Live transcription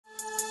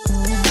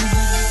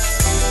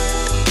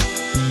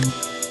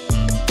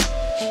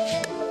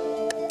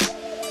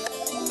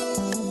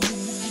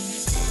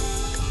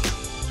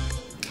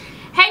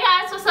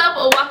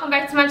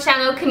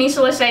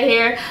Kanisha Lachey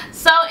here.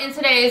 So in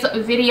today's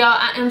video,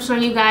 I am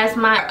showing you guys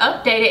my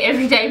updated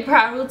everyday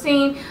brow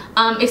routine.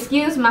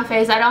 Excuse my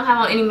face, I don't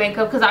have on any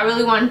makeup because I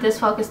really wanted this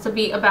focus to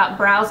be about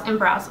brows and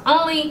brows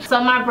only.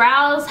 So my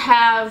brows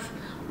have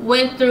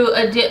went through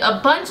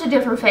a bunch of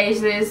different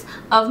phases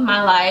of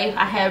my life.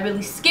 I had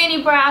really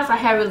skinny brows, I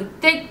had really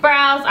thick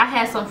brows, I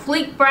had some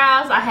fleek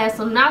brows, I had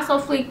some not so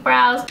fleek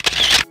brows.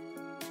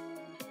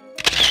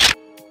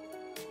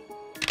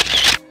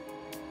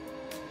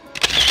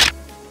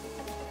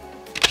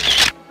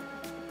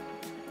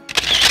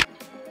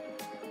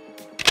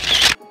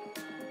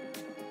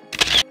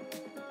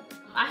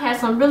 I had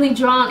some really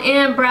drawn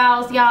in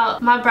brows, y'all.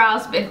 My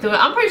brows been through it.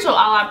 I'm pretty sure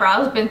all our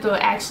brows been through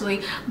it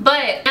actually,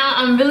 but now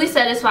I'm really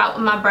satisfied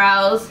with my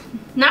brows.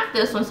 Not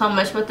this one so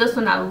much, but this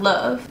one I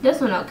love.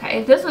 This one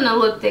okay. This one a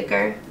little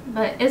thicker,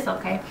 but it's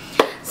okay.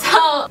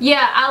 So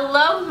yeah, I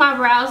love my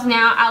brows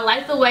now. I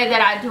like the way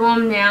that I do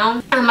them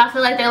now. I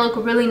feel like they look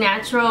really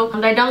natural.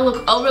 They don't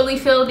look overly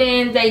filled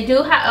in. They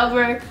do,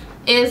 however,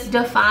 is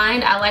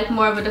defined. I like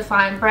more of a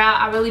defined brow.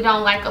 I really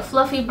don't like a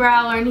fluffy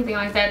brow or anything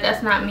like that.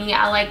 That's not me.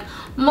 I like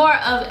more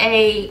of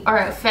a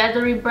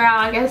feathery brow,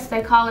 I guess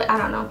they call it. I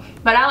don't know,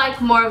 but I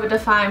like more of a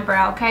defined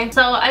brow. Okay,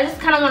 so I just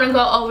kind of want to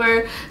go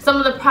over some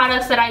of the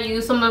products that I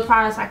use, some of the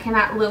products I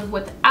cannot live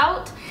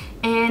without.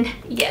 And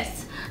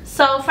yes,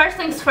 so first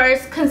things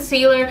first,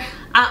 concealer.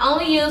 I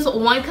only use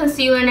one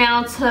concealer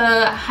now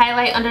to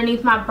highlight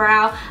underneath my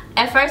brow.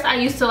 At first I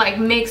used to like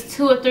mix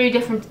 2 or 3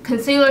 different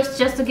concealers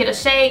just to get a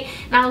shade,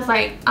 and I was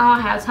like, I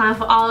don't have time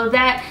for all of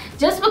that,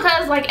 just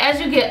because like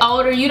as you get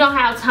older you don't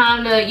have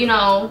time to, you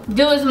know,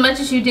 do as much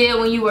as you did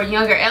when you were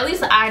younger. At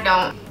least I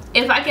don't.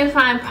 If I can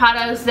find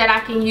products that I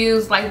can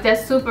use like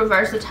that's super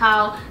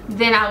versatile,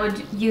 then I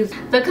would use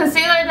it. The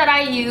concealer that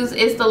I use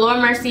is the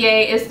Laura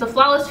Mercier. It's the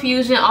Flawless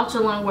Fusion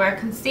Ultra Long Wear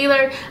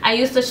Concealer. I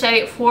use the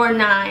shade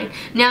 49.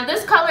 Now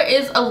this color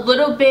is a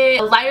little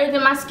bit lighter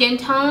than my skin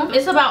tone.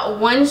 It's about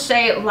 1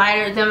 shade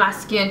lighter than my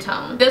skin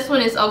tone. This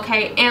one is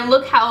okay, and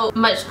look how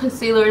much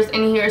concealer is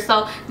in here.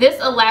 So this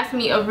will last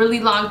me a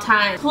really long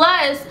time.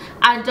 Plus,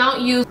 I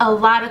don't use a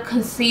lot of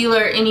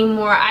concealer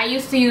anymore. I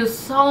used to use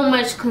so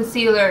much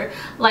concealer,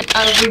 like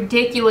a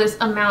ridiculous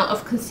amount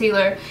of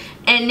concealer,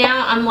 and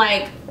now I'm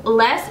like,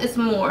 less is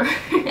more.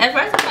 At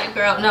first I'm like,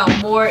 girl, no,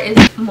 more is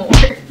more.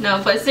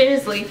 No, but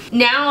seriously,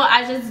 now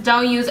I just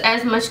don't use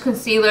as much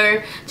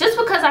concealer just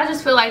because I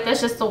just feel like that's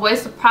just a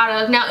waste of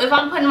product. Now if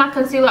I'm putting my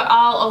concealer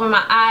all over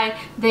my eye,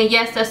 then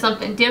yes, that's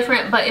something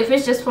different, but if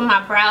it's just for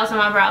my brows and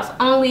my brows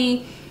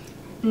only,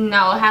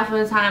 no, half of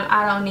the time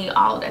I don't need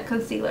all that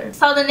concealer.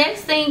 So the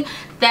next thing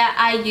that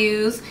I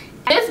use,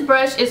 this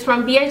brush is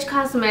from BH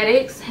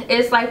Cosmetics.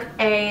 It's like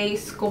a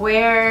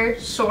square,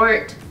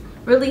 short,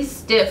 really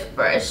stiff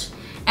brush.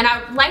 And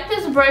I like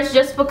this brush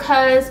just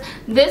because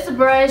this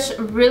brush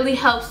really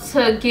helps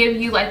to give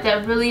you like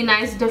that really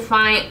nice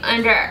defined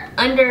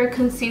under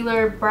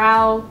concealer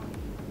brow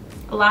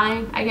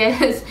line, I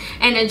guess,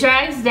 and it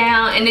drags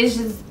down and it's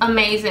just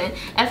amazing.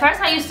 At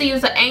first I used to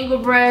use an angle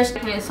brush,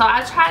 so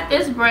I tried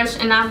this brush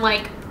and I'm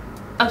like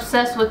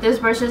obsessed with this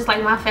brush. It's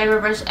like my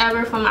favorite brush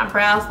ever for my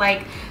brows.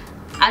 Like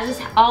I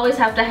just always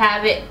have to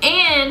have it,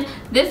 and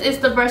this is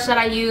the brush that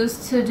I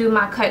use to do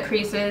my cut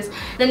creases.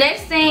 The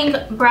next thing,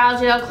 brow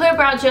gel, clear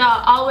brow gel.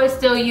 I always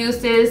still use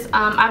this.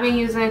 I've been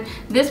using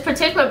this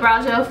particular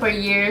brow gel for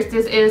years.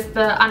 This is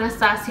the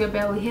Anastasia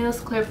Beverly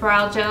Hills clear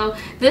brow gel.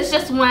 This is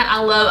just one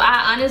I love.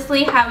 I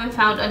honestly haven't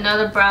found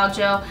another brow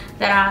gel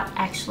that I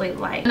actually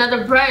like.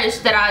 Another brush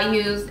that I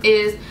use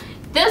is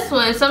this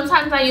one.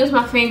 Sometimes I use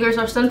my fingers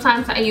or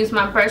sometimes I use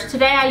my brush.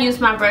 Today I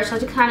use my brush. I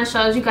just kind of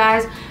showed you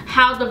guys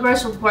how the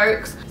brush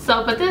works.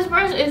 So, but this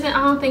brush isn't,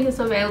 I don't think it's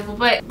available,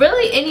 but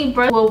really any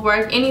brush will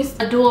work. Any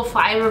dual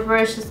fiber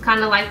brush is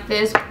kind of like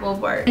this will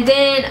work. And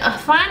then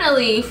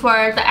finally, for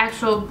the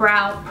actual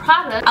brow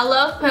product, I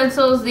love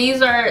pencils.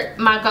 These are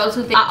my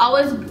go-to thing. I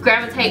always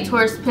gravitate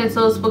towards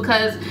pencils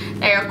because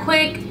they are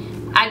quick.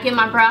 I get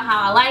my brow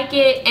how I like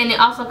it, and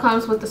it also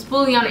comes with the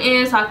spoolie on the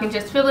end, so I can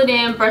just fill it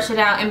in, brush it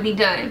out, and be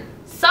done.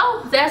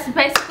 So that's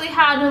basically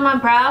how I do my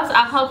brows.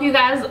 I hope you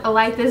guys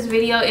like this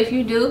video. If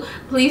you do,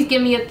 please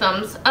give me a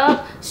thumbs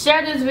up,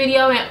 share this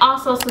video, and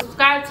also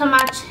subscribe to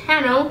my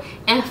channel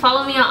and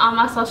follow me on all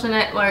my social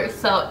networks.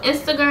 So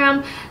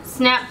Instagram,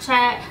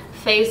 Snapchat,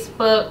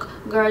 Facebook.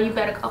 Girl, you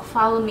better go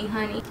follow me,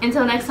 honey.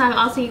 Until next time,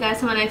 I'll see you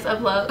guys in my next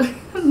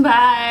upload.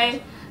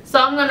 Bye. So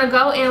I'm gonna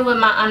go in with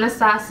my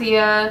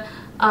Anastasia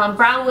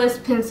brow wiz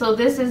pencil.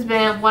 This has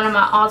been one of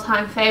my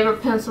all-time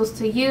favorite pencils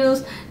to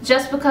use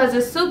just because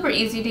it's super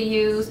easy to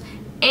use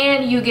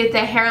and you get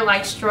the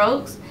hair-like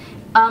strokes.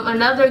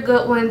 Another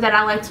good one that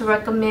I like to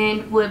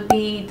recommend would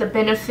be the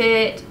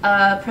Benefit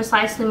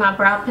Precisely My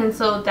Brow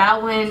Pencil. That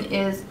one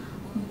is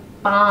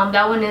bomb.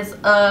 That one is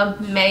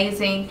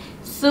amazing.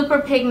 Super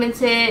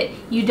pigmented.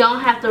 You don't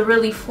have to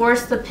really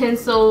force the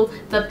pencil.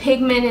 The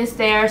pigment is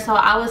there, so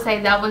I would say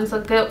that one's a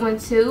good one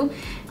too.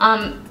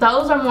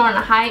 Those are more on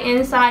the high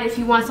end side. If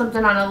you want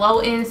something on the low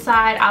end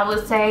side, I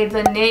would say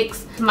the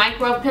NYX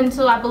micro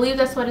pencil, I believe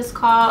that's what it's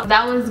called.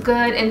 That one's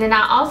good. And then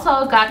I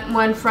also got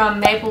one from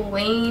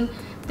Maybelline.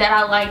 that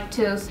I like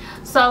too.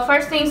 So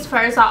first things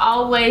first, I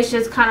always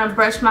just kind of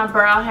brush my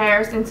brow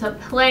hairs into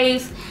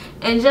place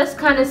and just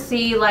kind of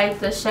see like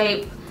the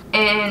shape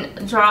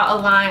and draw a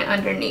line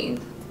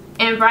underneath.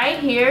 And right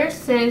here,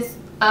 since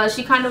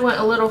she kind of went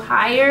a little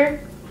higher,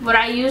 what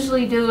I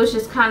usually do is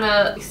just kind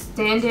of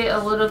extend it a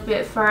little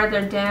bit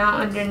further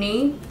down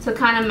underneath to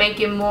kind of make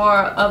it more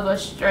of a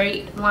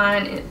straight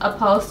line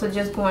opposed to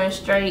just going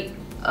straight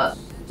up.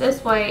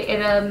 This way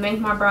it'll make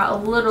my brow a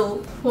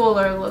little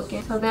fuller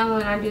looking. So then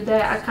when I do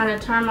that, I kind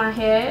of turn my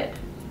head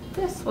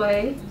this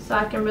way so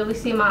I can really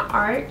see my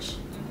arch.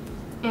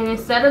 And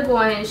instead of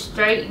going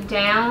straight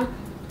down,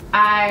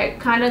 I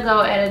kind of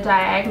go at a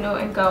diagonal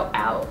and go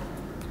out.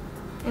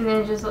 And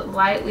then just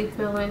lightly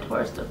fill in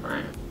towards the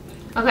front.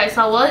 Okay,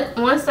 so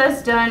once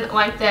that's done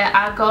like that,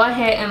 I go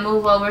ahead and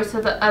move over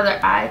to the other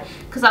eye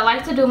because I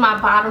like to do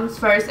my bottoms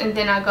first and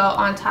then I go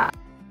on top.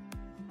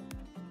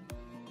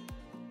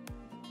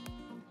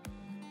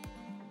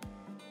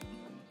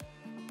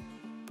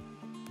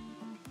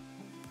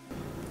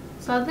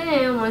 So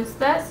then once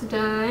that's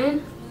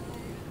done,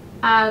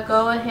 I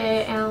go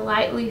ahead and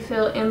lightly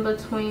fill in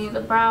between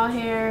the brow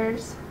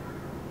hairs,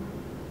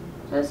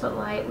 just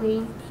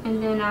lightly,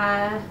 and then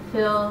I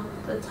fill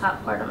the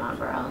top part of my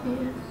brow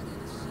in.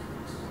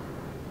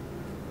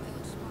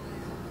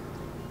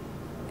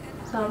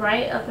 So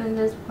right up in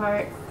this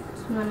part,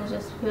 I'm going to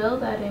just fill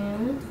that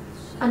in.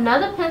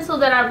 Another pencil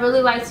that I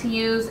really like to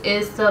use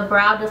is the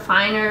brow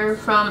definer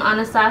from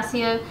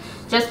Anastasia,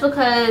 just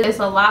because it's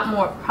a lot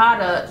more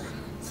product.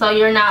 So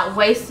you're not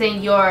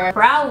wasting your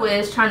brow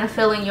wiz trying to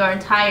fill in your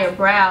entire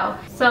brow.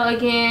 So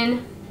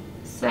again,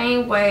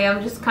 same way,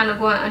 I'm just kind of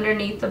going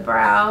underneath the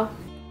brow.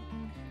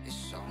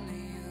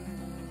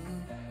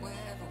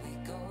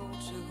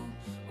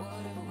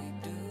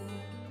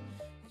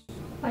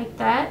 Like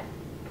that.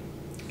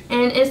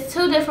 And it's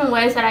two different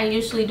ways that I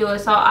usually do it.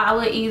 So I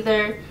would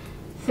either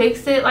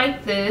fix it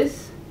like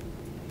this.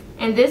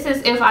 And this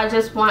is if I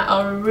just want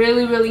a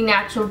really, really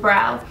natural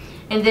brow.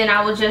 And then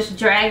I would just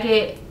drag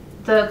it,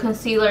 the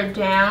concealer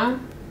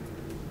down.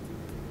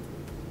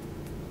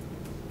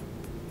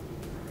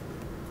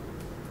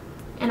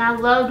 And I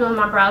love doing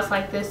my brows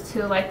like this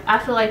too. Like, I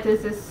feel like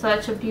this is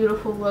such a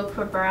beautiful look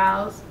for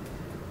brows,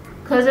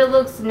 because it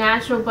looks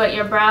natural but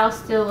your brows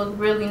still look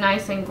really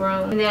nice and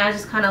groomed. And then I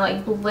just kind of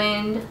like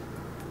blend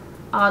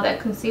all that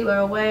concealer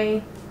away.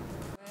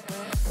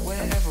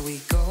 Wherever we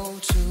go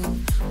to,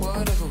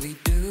 whatever we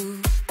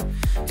do,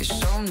 it's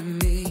shown to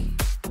me.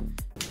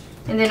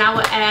 And then I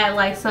would add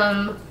like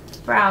some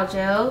brow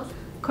gel.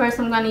 Of course,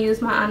 I'm going to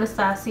use my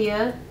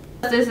Anastasia.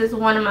 This is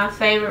one of my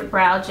favorite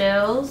brow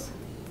gels.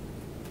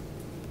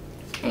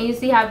 And you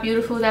see how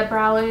beautiful that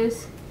brow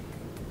is?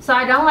 So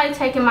I don't like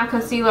taking my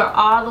concealer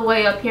all the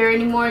way up here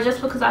anymore,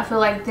 just because I feel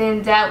like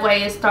then that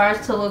way it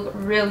starts to look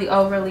really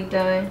overly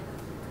done.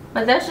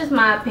 But that's just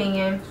my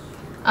opinion.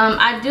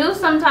 I do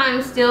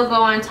sometimes still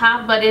go on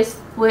top, but it's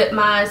with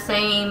my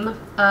same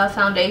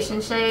foundation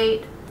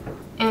shade.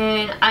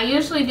 And I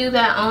usually do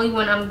that only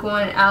when I'm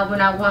going out,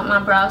 when I want my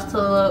brows to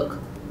look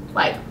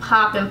like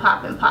popping,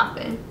 popping,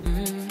 popping.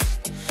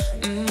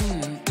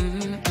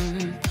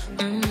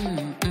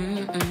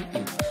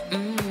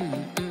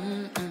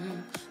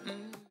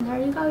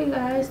 There you go, you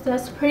guys.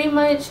 That's pretty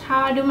much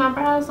how I do my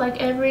brows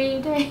like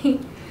every day.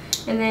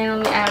 And then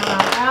let me add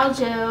my brow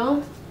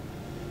gel.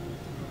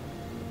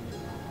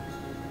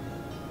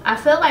 I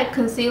feel like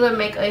concealer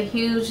make a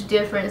huge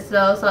difference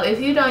though, so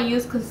if you don't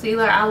use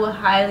concealer, I would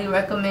highly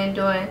recommend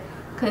doing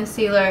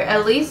concealer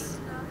at least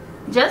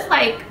just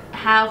like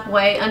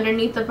halfway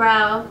underneath the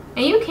brow.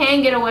 And you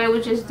can get away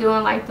with just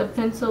doing like the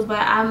pencil, but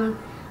I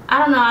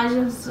don't know,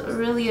 I'm just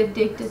really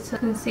addicted to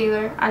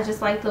concealer. I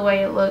just like the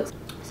way it looks.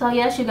 So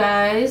yes, you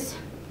guys,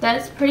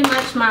 that's pretty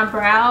much my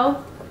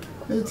brow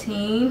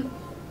routine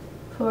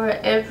for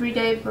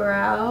everyday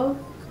brow.